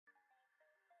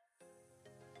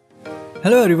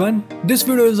Hello everyone, this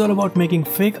video is all about making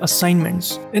fake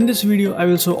assignments. In this video, I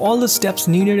will show all the steps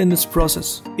needed in this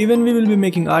process. Even we will be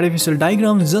making artificial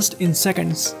diagrams just in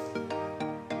seconds.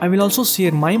 I will also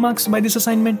share my marks by this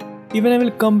assignment. Even I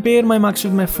will compare my marks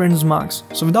with my friend's marks.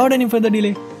 So without any further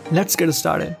delay, let's get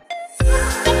started.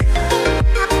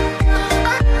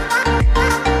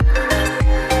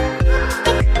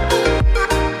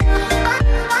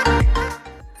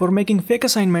 For making fake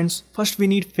assignments, first we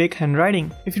need fake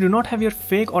handwriting. If you do not have your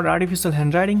fake or artificial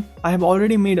handwriting, I have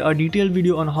already made a detailed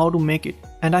video on how to make it,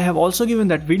 and I have also given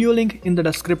that video link in the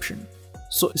description.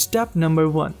 So step number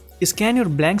 1. Scan your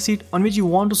blank sheet on which you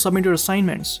want to submit your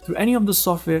assignments through any of the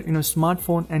software in your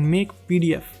smartphone and make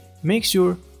PDF. Make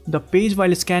sure the page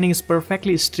while scanning is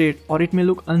perfectly straight or it may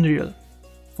look unreal.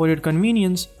 For your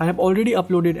convenience, I have already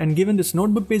uploaded and given this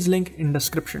notebook page link in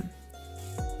description.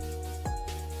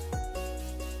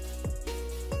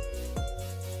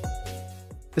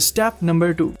 Step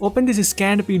number 2. Open this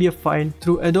scanned PDF file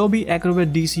through Adobe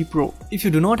Acrobat DC Pro. If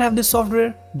you do not have this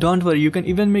software, don't worry, you can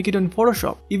even make it on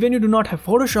Photoshop. Even you do not have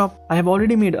Photoshop, I have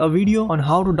already made a video on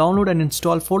how to download and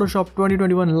install Photoshop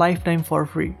 2021 lifetime for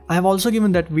free. I have also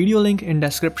given that video link in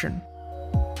description.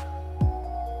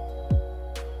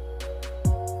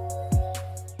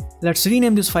 Let's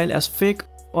rename this file as fake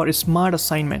or smart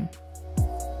assignment.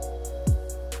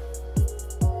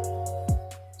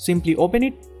 Simply open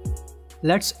it.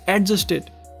 Let's adjust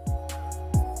it.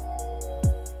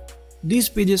 These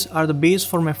pages are the base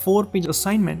for my 4-page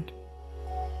assignment.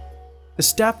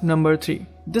 Step number 3.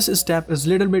 This step is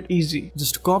little bit easy.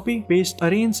 Just copy, paste,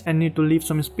 arrange, and need to leave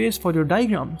some space for your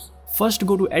diagrams. First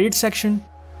go to edit section.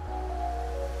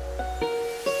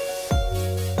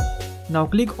 Now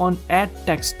click on add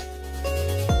text.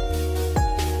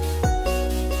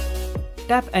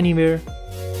 Tap anywhere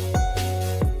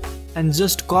and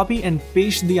just copy and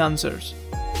paste the answers.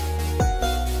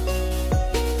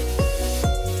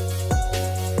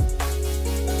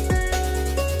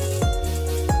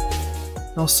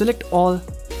 Now select all,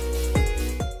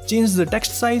 change the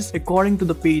text size according to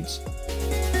the page.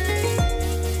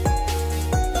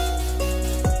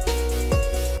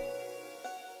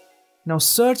 Now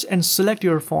search and select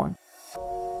your font.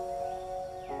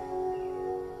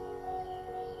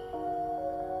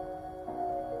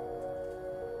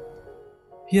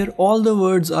 Here all the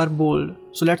words are bold,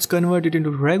 so let's convert it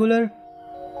into regular.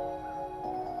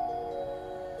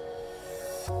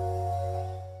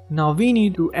 Now we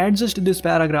need to adjust this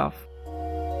paragraph.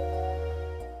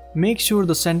 Make sure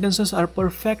the sentences are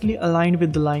perfectly aligned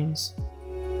with the lines.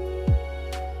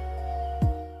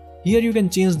 Here you can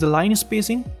change the line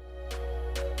spacing.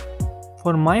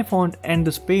 For my font and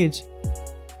this page,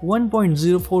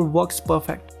 1.04 works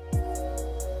perfect.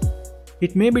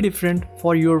 It may be different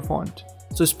for your font.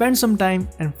 So spend some time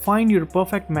and find your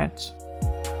perfect match.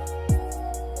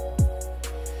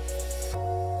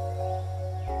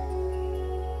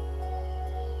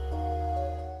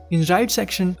 In right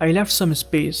section, I left some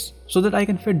space so that I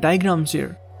can fit diagrams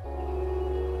here.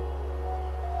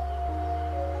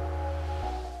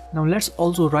 Now let's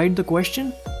also write the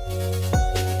question.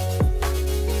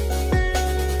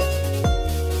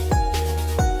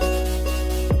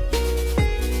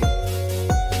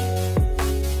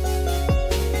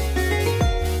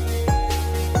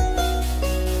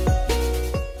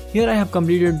 Here I have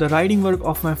completed the writing work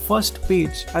of my first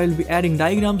page. I will be adding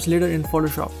diagrams later in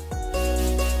Photoshop.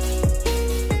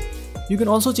 You can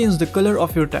also change the color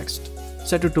of your text.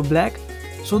 Set it to black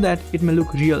so that it may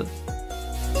look real.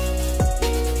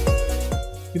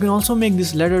 You can also make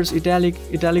these letters italic,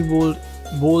 italic bold,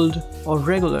 bold, or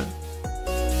regular.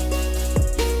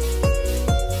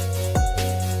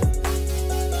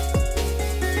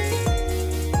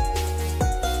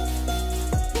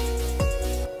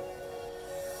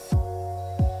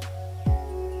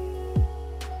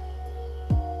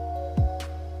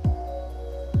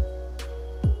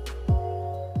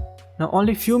 Now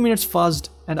only few minutes passed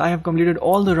and I have completed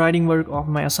all the writing work of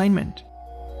my assignment.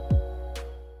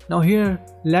 Now here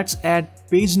let's add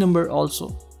page number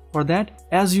also. For that,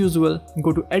 as usual,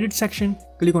 go to edit section,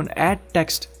 click on add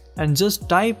text and just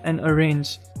type and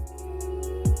arrange.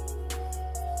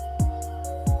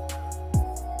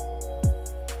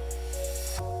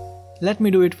 Let me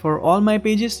do it for all my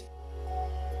pages.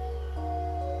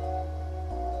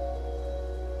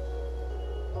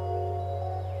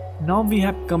 Now we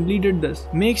have completed this.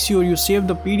 Make sure you save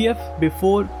the PDF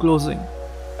before closing.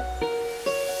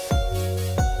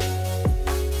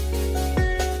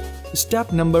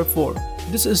 Step number 4.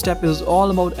 This step is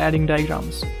all about adding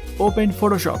diagrams. Open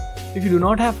Photoshop. If you do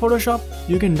not have Photoshop,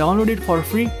 you can download it for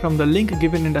free from the link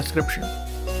given in description.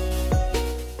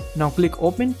 Now click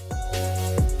open.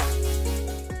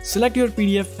 Select your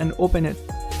PDF and open it.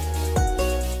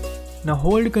 Now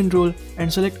hold Ctrl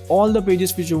and select all the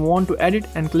pages which you want to edit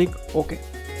and click OK.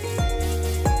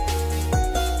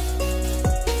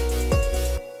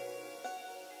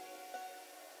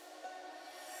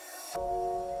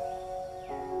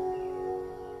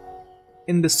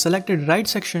 In this selected right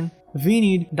section, we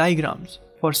need diagrams.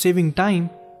 For saving time,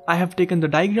 I have taken the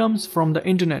diagrams from the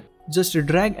internet. Just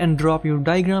drag and drop your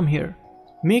diagram here.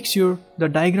 Make sure the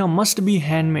diagram must be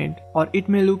handmade or it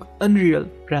may look unreal.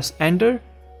 Press enter.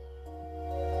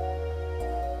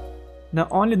 Now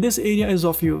only this area is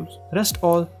of use. Rest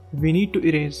all we need to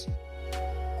erase.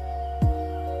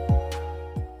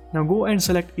 Now go and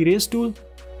select erase tool.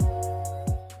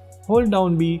 Hold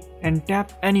down B and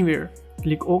tap anywhere.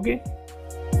 Click OK.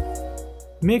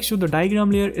 Make sure the diagram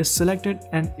layer is selected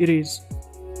and erase.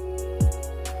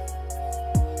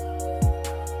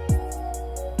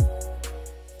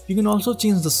 You can also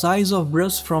change the size of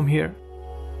brush from here.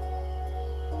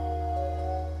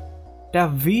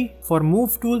 Tap V for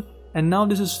move tool and now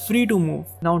this is free to move.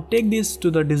 Now take this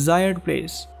to the desired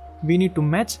place. We need to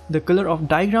match the color of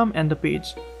diagram and the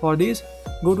page. For this,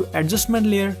 go to adjustment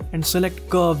layer and select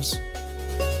curves.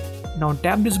 Now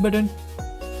tap this button.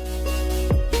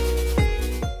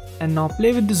 And now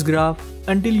play with this graph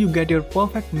until you get your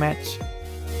perfect match.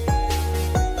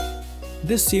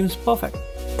 This seems perfect.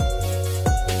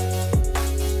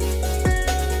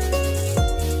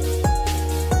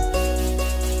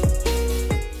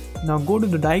 Now go to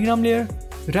the diagram layer,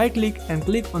 right click and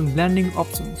click on blending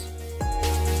options.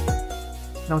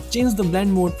 Now change the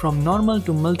blend mode from normal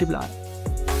to multiply.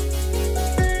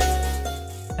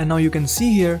 And now you can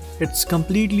see here it's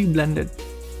completely blended.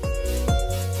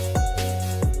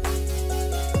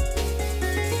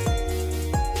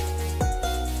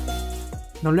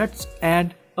 Now let's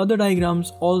add other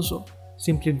diagrams also.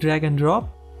 Simply drag and drop.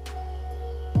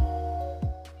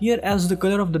 Here as the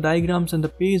color of the diagrams and the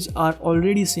page are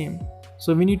already same,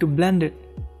 so we need to blend it.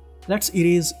 Let's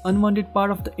erase unwanted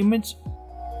part of the image.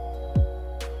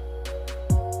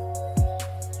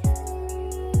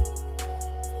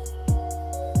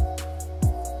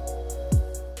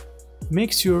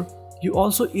 Make sure you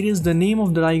also erase the name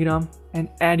of the diagram and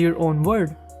add your own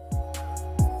word.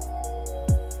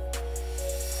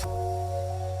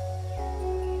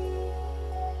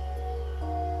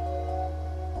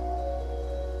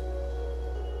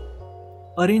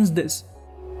 Arrange this.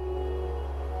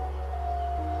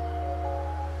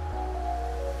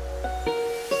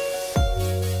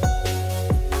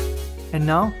 And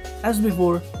now, as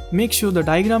before, make sure the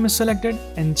diagram is selected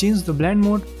and change the blend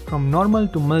mode from normal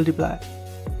to multiply.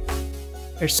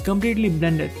 It's completely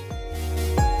blended.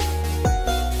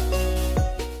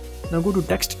 Now go to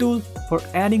text tool for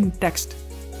adding text.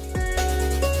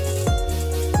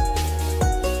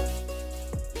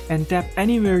 And tap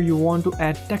anywhere you want to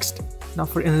add text. Now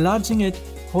for enlarging it,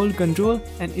 hold Ctrl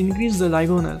and increase the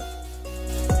diagonal.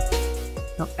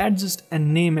 Now adjust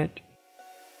and name it.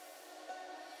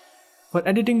 For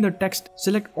editing the text,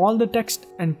 select all the text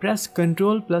and press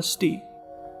Ctrl plus T.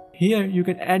 Here you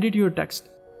can edit your text.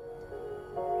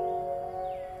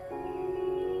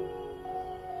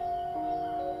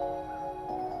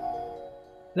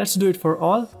 Let's do it for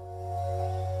all.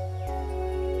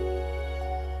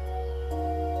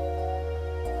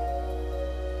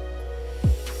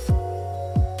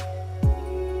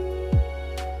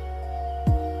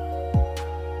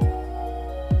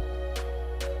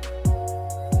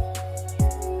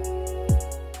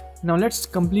 Now let's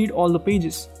complete all the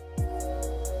pages.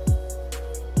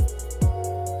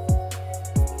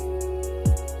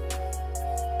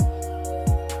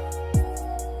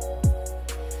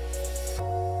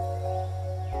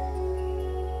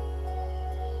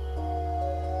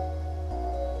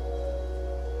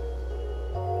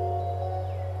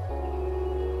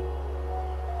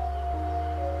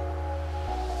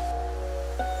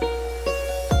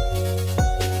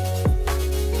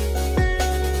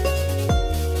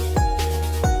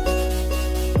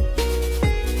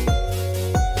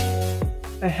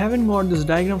 I haven't got this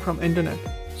diagram from internet,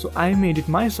 so I made it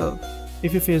myself.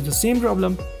 If you face the same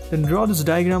problem, then draw this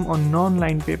diagram on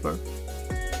non-lined paper.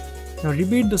 Now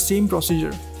repeat the same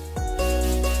procedure.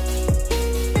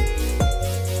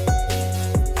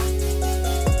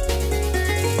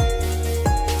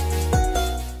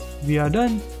 We are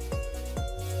done.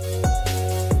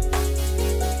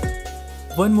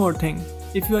 One more thing,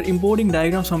 if you are importing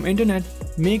diagrams from internet,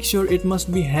 make sure it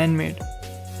must be handmade.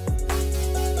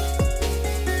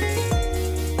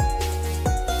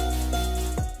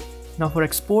 Now for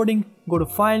exporting, go to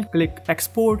File, click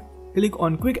Export, click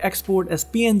on Quick Export as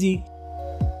PNG,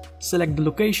 select the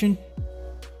location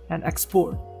and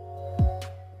export.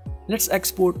 Let's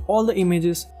export all the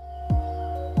images.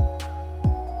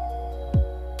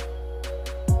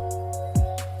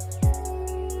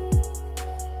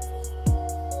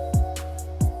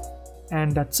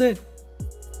 And that's it.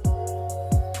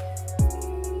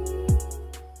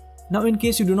 Now in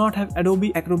case you do not have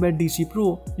Adobe Acrobat DC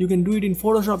Pro, you can do it in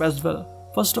Photoshop as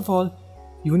well. First of all,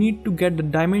 you need to get the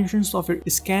dimensions of your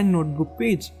scan notebook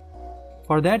page.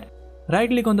 For that, right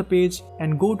click on the page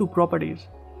and go to Properties.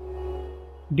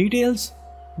 Details.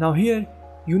 Now here,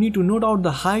 you need to note out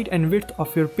the height and width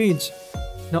of your page.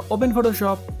 Now open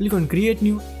Photoshop, click on Create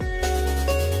New.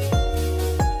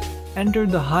 Enter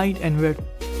the height and width.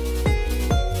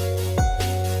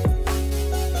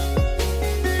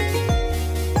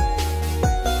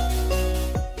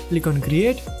 Click on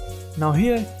Create. Now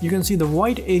here you can see the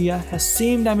white area has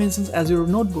same dimensions as your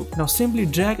notebook. Now simply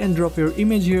drag and drop your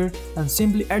image here and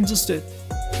simply adjust it.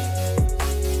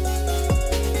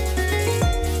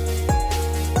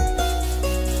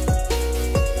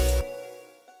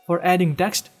 For adding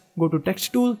text, go to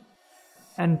Text tool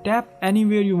and tap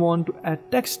anywhere you want to add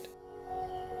text.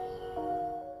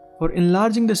 For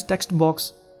enlarging this text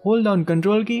box, hold down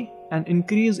Ctrl key and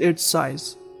increase its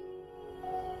size.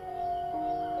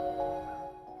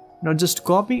 Now just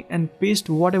copy and paste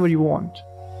whatever you want.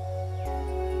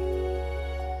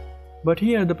 But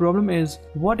here the problem is,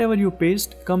 whatever you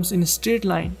paste comes in a straight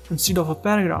line instead of a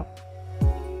paragraph.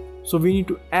 So we need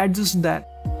to adjust that.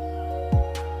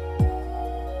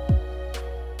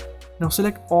 Now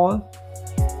select all,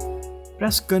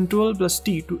 press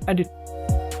Ctrl+T to edit.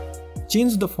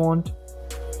 Change the font.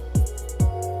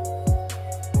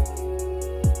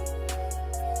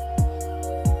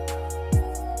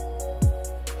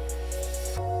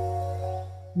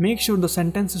 Make sure the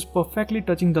sentence is perfectly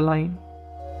touching the line.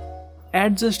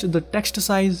 Adjust the text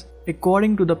size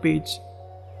according to the page.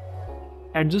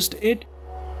 Adjust it.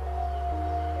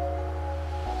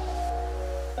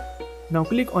 Now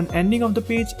click on ending of the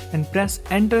page and press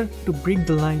enter to break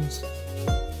the lines.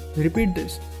 Repeat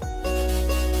this.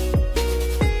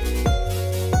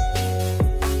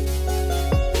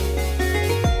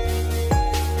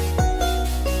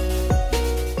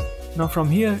 Now from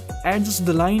here, adjust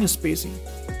the line spacing.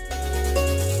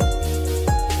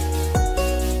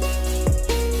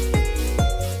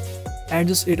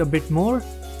 Adjust it a bit more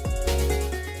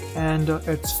and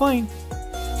it's fine.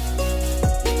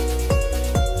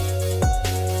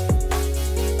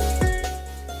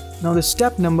 Now the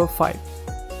step number 5.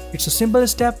 It's a simple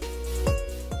step.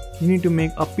 You need to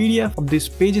make a PDF of these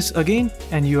pages again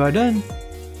and you are done.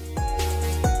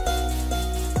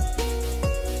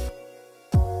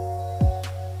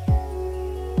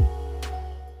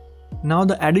 Now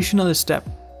the additional step,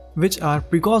 which are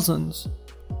precautions.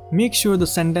 Make sure the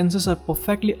sentences are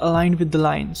perfectly aligned with the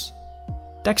lines.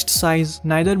 Text size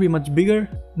neither be much bigger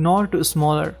nor too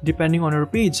smaller depending on your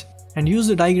page, and use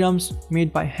the diagrams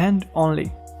made by hand only.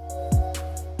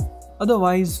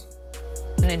 Otherwise,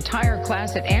 an entire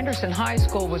class at Anderson High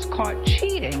School was caught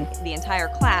cheating. The entire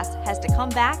class has to come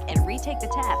back and retake the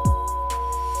test.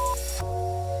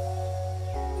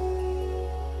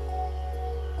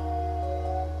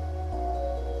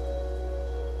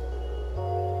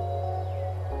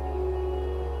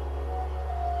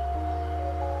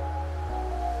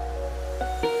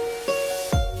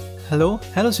 Hello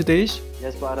Sitesh.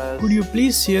 Yes, Paras. Could you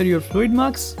please share your fluid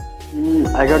marks?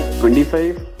 I got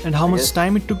 25. And how much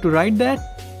time it took to write that?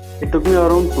 It took me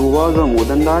around 2 hours or more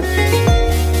than that.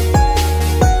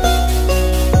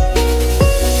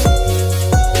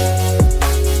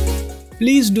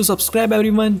 Please do subscribe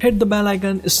everyone, hit the bell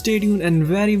icon, stay tuned and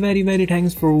very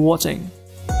thanks for watching.